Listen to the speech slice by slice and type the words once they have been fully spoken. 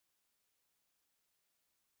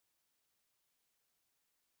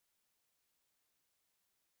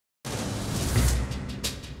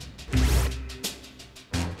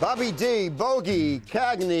Bobby D, Bogey,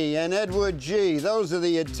 Cagney, and Edward G. Those are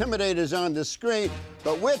the intimidators on the screen,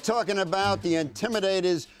 but we're talking about the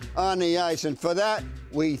intimidators on the ice. And for that,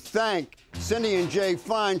 we thank Cindy and Jay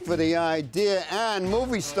Fine for the idea and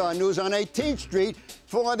Movie Star News on 18th Street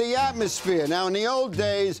for the atmosphere. Now, in the old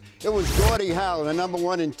days, it was Gordie Howe, the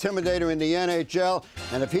 #1 intimidator in the NHL,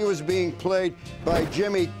 and if he was being played by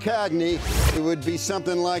Jimmy Cagney, it would be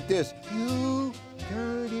something like this. You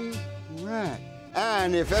dirty rat.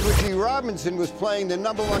 And if Edward G. Robinson was playing the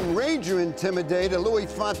 #1 Ranger intimidator, Louis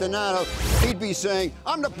Fontanaro, he'd be saying,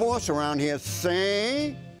 I'm the boss around here,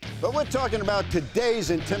 see? But we're talking about today's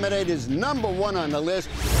intimidators. #1 on the list,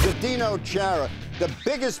 Zdeno Chara, the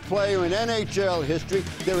biggest player in NHL history.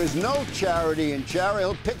 There is no charity in Chara.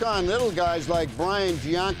 He'll pick on little guys like Brian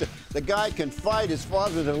Giunta. The guy can fight. His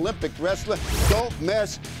father's an Olympic wrestler. Don't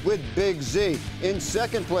mess with Big Z. In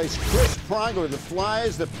second place, Chris Pronger of the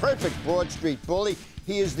Flyers, the perfect Broad Street bully.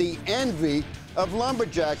 He is the envy of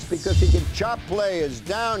lumberjacks because he can chop players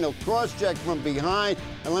down. He'll cross-check from behind.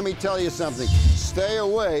 And let me tell you something. Stay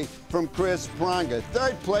away from Chris Pronger.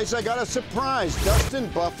 Third place, I got a surprise. Dustin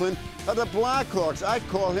Byfuglien of the Blackhawks. I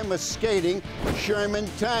call him a skating Sherman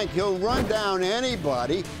tank. He'll run down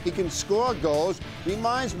anybody. He can score goals.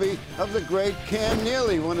 Reminds me of the great Cam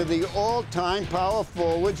Neely, one of the all-time power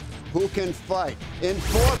forwards who can fight. In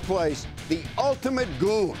fourth place, the ultimate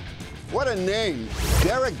goon. What a name,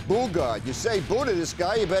 Derek Boogaard. You say boo to this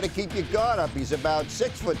guy, you better keep your guard up. He's about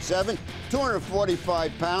 6'7",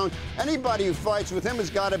 245 pounds. Anybody who fights with him has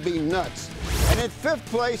got to be nuts. And in fifth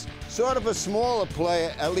place, sort of a smaller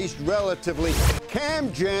player, at least relatively,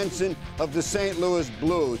 Cam Janssen of the St. Louis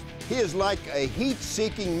Blues. He is like a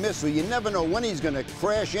heat-seeking missile. You never know when he's going to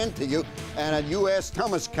crash into you. And you asked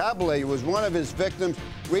Thomas Kaberle, who was one of his victims.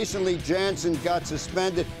 Recently, Janssen got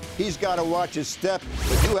suspended. He's got to watch his step,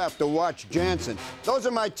 but you have to watch Janssen. Those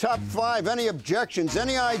are my top 5. Any objections,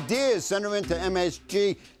 any ideas, send them into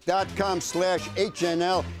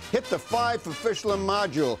msg.com/HNL. Hit the 5 for Fischler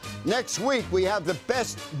module. Next week, we have the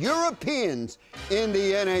best Europeans in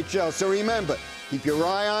the NHL. So remember, keep your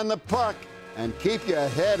eye on the puck and keep your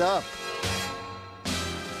head up.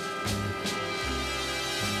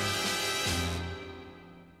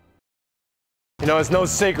 You know, it's no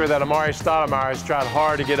secret that Amari Stoudemire has tried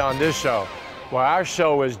hard to get on this show. Well, our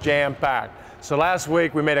show is jam-packed. So last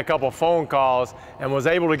week we made a couple phone calls and was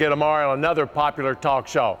able to get Amari on another popular talk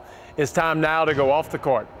show. It's time now to go off the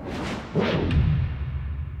court.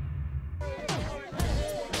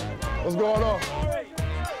 What's going on?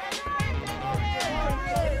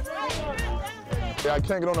 Yeah, I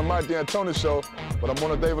can't get on the Mike D'Antoni show, but I'm on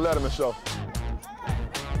the David Letterman show.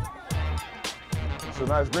 It's a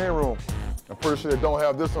nice green room. I'm pretty sure they don't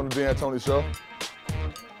have this on the D'Antoni show.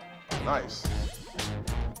 Nice.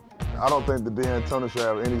 I don't think the D'Antoni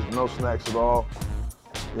show have no snacks at all.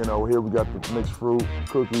 You know, here we got the mixed fruit,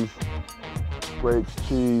 cookies, grapes,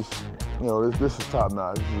 cheese. You know, this is top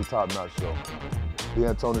notch. This is a top notch show.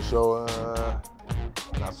 D'Antoni show,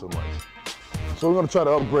 not so much. So we're gonna try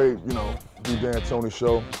to upgrade, you know, the D'Antoni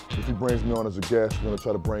show. If he brings me on as a guest, we're gonna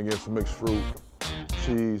try to bring in some mixed fruit,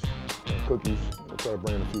 cheese, cookies. We'll try to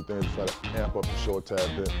bring in a few things to try to amp up the show a tad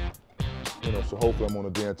bit. You know, so hopefully I'm on the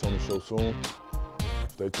D'Antoni show soon.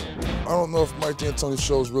 Stay tuned. I don't know if Mike D'Antoni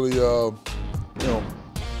show is really, you know, I don't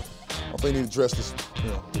think he need to dress this, you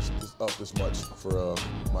know, this up this much for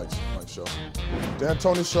Mike's show.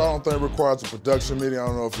 D'Antoni show, I don't think it requires a production meeting. I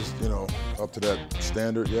don't know if it's, you know, up to that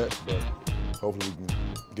standard yet, but hopefully we can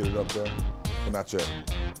get it up there, but not yet.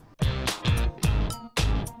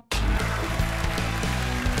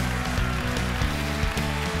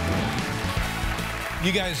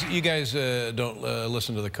 You guys don't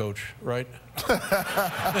listen to the coach, right? Is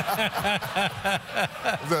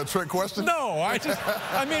that a trick question? No, I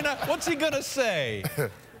mean, what's he gonna say?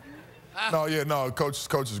 No,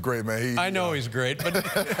 coach is great, man. I know he's great, but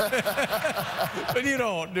but you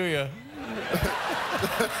don't, do you?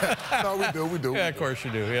 No, we do. Yeah, of course you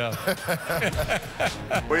do, yeah.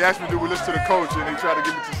 Well, he asked me, do we listen to the coach, and he tried to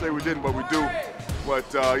get me to say we didn't, but we do.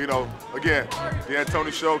 But, you know, again, the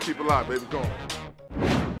D'Antoni show, keep it live, baby, go.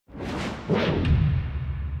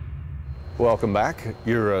 Welcome back.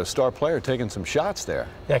 You're a star player taking some shots there.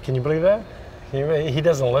 Yeah, can you believe that? He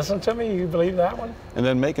doesn't listen to me? You believe that one? And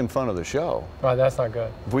then making fun of the show. Right, that's not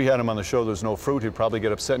good. If we had him on the show, there's no fruit, he'd probably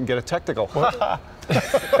get upset and get a technical.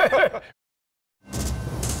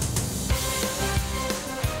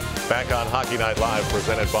 Back on Hockey Night Live,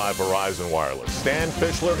 presented by Verizon Wireless. Stan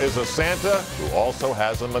Fischler is a Santa who also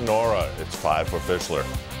has a menorah. It's 5 for Fischler.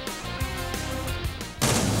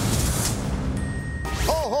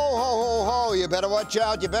 Ho, ho, ho, ho, ho. You better watch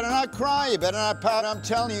out. You better not cry. You better not pout. I'm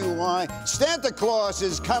telling you why. Santa Claus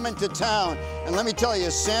is coming to town. And let me tell you,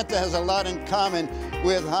 Santa has a lot in common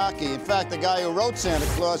with hockey. In fact, the guy who wrote Santa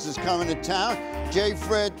Claus is coming to town, J.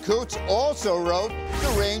 Fred Coots, also wrote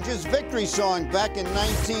the Rangers' victory song back in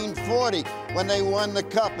 1940 when they won the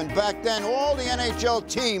Cup. And back then, all the NHL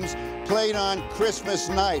teams played on Christmas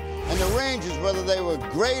night. And the Rangers, whether they were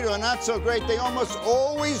great or not so great, they almost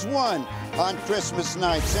always won on Christmas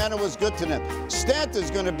night. Santa was good to them. Santa's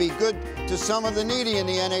going to be good to some of the needy in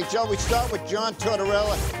the NHL. We start with John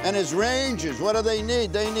Tortorella and his Rangers. What do they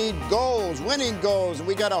need? They need goals, winning goals. And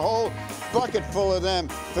we got a whole bucket full of them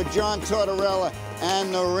for John Tortorella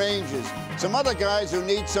and the Rangers. Some other guys who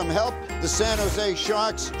need some help, the San Jose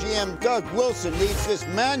Sharks GM Doug Wilson needs this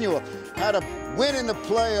manual, how to win in the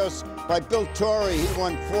playoffs by Bill Torrey. He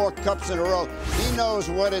won 4 cups in a row. He knows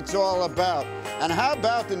what it's all about. And how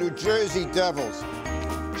about the New Jersey Devils?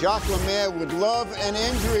 Jacques Lemaire would love an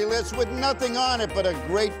injury list with nothing on it but a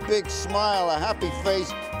great big smile, a happy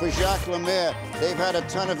face for Jacques Lemaire. They've had a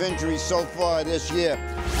ton of injuries so far this year.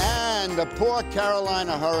 And the poor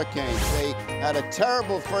Carolina Hurricanes. They had a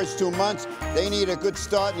terrible first 2 months. They need a good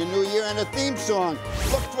start in the new year and a theme song.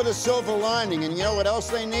 Look for the silver lining. And you know what else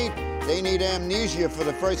they need? They need amnesia for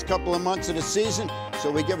the first couple of months of the season. So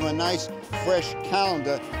we give them a nice, fresh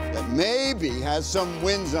calendar that maybe has some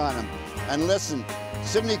wins on them. And listen,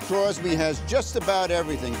 Sidney Crosby has just about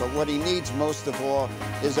everything, but what he needs most of all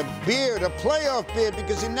is a beard, a playoff beard,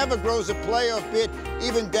 because he never grows a playoff beard.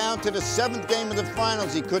 Even down to the 7th game of the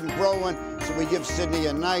finals, he couldn't grow one. So we give Sidney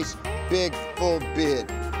a nice, big, full beard.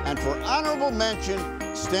 And for honorable mention,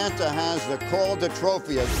 Santa has the Calder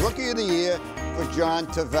Trophy as Rookie of the Year for John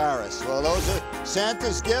Tavares. Well, those are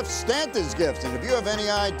Santa's gifts, Stanta's gifts. And if you have any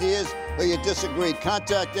ideas or you disagree,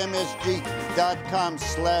 contact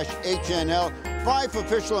msg.com/HNL. 5 for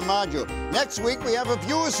Fischler module. Next week, we have a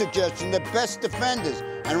viewer suggestion, the best defenders.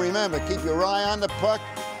 And remember, keep your eye on the puck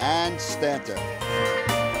and Stanta.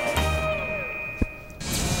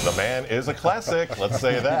 The man is a classic, let's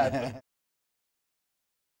say that.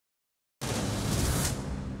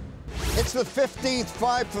 It's the 15th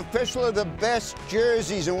 5 for Fischler, the best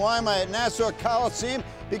jerseys. And why am I at Nassau Coliseum?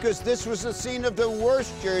 Because this was the scene of the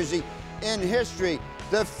worst jersey in history.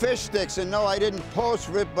 The fish sticks, and no, I didn't post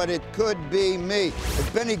for it, but it could be me.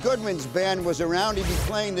 If Benny Goodman's band was around, he'd be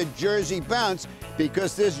playing the Jersey Bounce,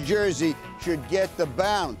 because this jersey should get the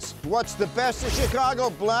bounce. What's the best? The Chicago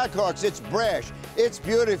Blackhawks. It's brash, it's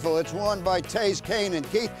beautiful, it's worn by Taze, Kane, and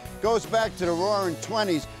Keith. Goes back to the Roaring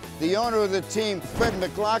 20s. The owner of the team, Fred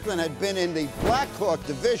McLaughlin, had been in the Blackhawk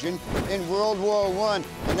division in World War I,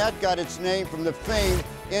 and that got its name from the famed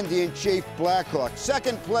Indian chief Blackhawk.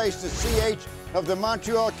 Second place, the CH of the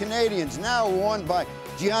Montreal Canadiens, now worn by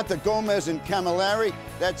Gianta Gomez and Camilleri.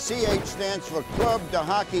 That CH stands for Club de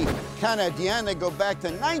Hockey Canadien. They go back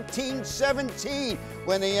to 1917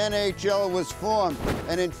 when the NHL was formed.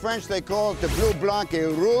 And in French, they call it the Bleu, Blanc et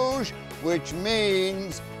Rouge, which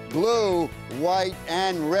means blue, white,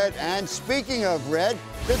 and red. And speaking of red,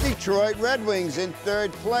 the Detroit Red Wings in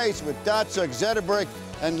 3rd place with Datsuk, Zetterberg,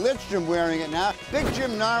 and Lidstrom wearing it now. Big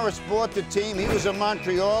Jim Norris bought the team. He was a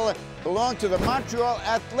Montrealer, belonged to the Montreal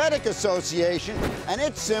Athletic Association, and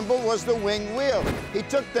its symbol was the wing wheel. He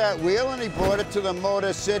took that wheel and he brought it to the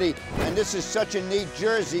Motor City. And this is such a neat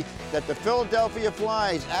jersey that the Philadelphia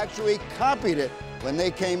Flyers actually copied it when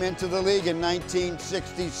they came into the league in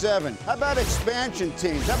 1967. How about expansion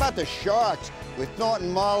teams? How about the Sharks with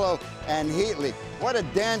Thornton Marlowe and Heatley? What a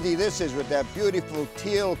dandy this is with that beautiful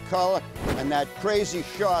teal color and that crazy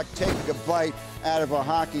shark taking a bite out of a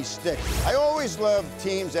hockey stick. I always loved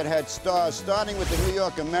teams that had stars, starting with the New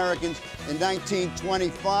York Americans in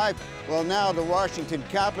 1925. Well, now the Washington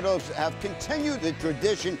Capitals have continued the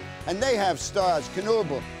tradition, and they have stars,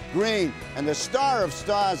 Knuble, Green, and the star of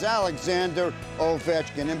stars, Alexander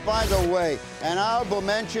Ovechkin. And by the way, an honorable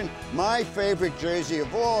mention, my favorite jersey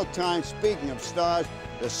of all time, speaking of stars,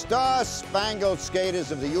 the Star-Spangled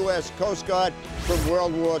Skaters of the U.S. Coast Guard from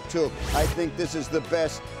World War II. I think this is the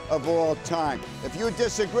best of all time. If you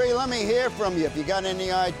disagree, let me hear from you. If you got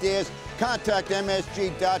any ideas, contact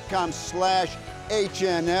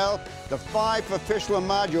msg.com/HNL. The 5 for Fischler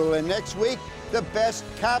module. And next week, the best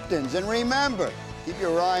captains. And remember, keep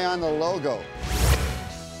your eye on the logo.